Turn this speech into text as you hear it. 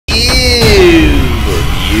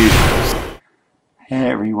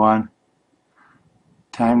everyone.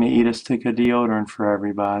 Time to eat a stick of deodorant for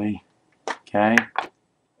everybody. Okay?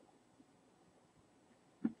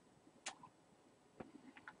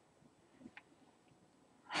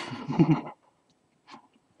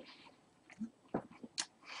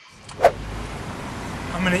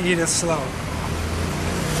 I'm gonna eat it slow.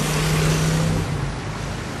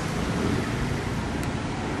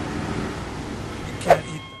 You can't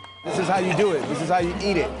eat them. This is how you do it. This is how you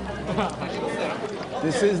eat it.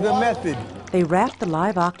 This is the method. They wrap the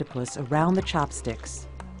live octopus around the chopsticks.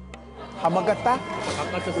 Hamagata?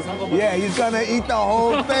 Yeah, he's gonna eat the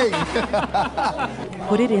whole thing.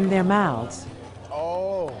 Put it in their mouths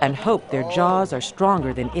and hope their jaws are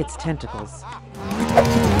stronger than its tentacles.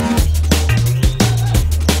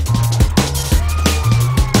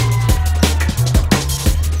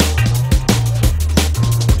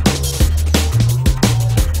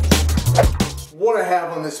 What I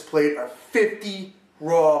have on this plate are 50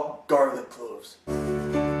 raw garlic cloves. I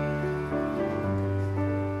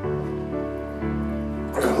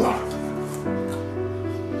got a lot.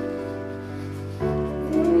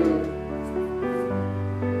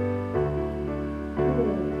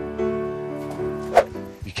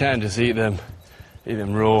 You can't just eat them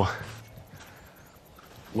raw.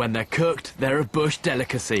 When they're cooked, they're a bush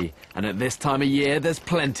delicacy, and at this time of year, there's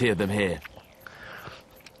plenty of them here.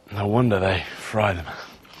 No wonder they fry them.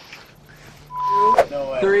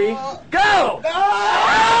 3, go!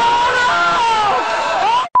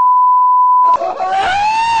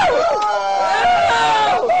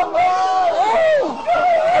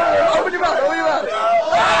 Open your mouth, open your mouth.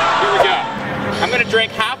 Here we go. I'm gonna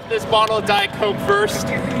drink half this bottle of Diet Coke first,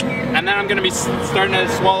 and then I'm gonna be starting to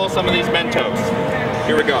swallow some of these Mentos.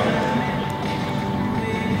 Here we go.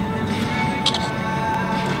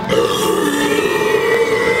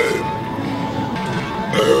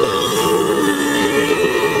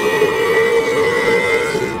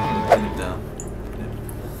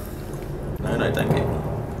 No, thank you.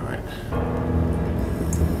 All right.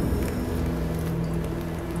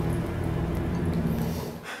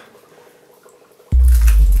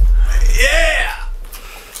 Yeah!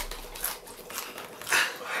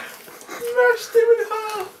 Smashed him in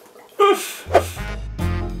half.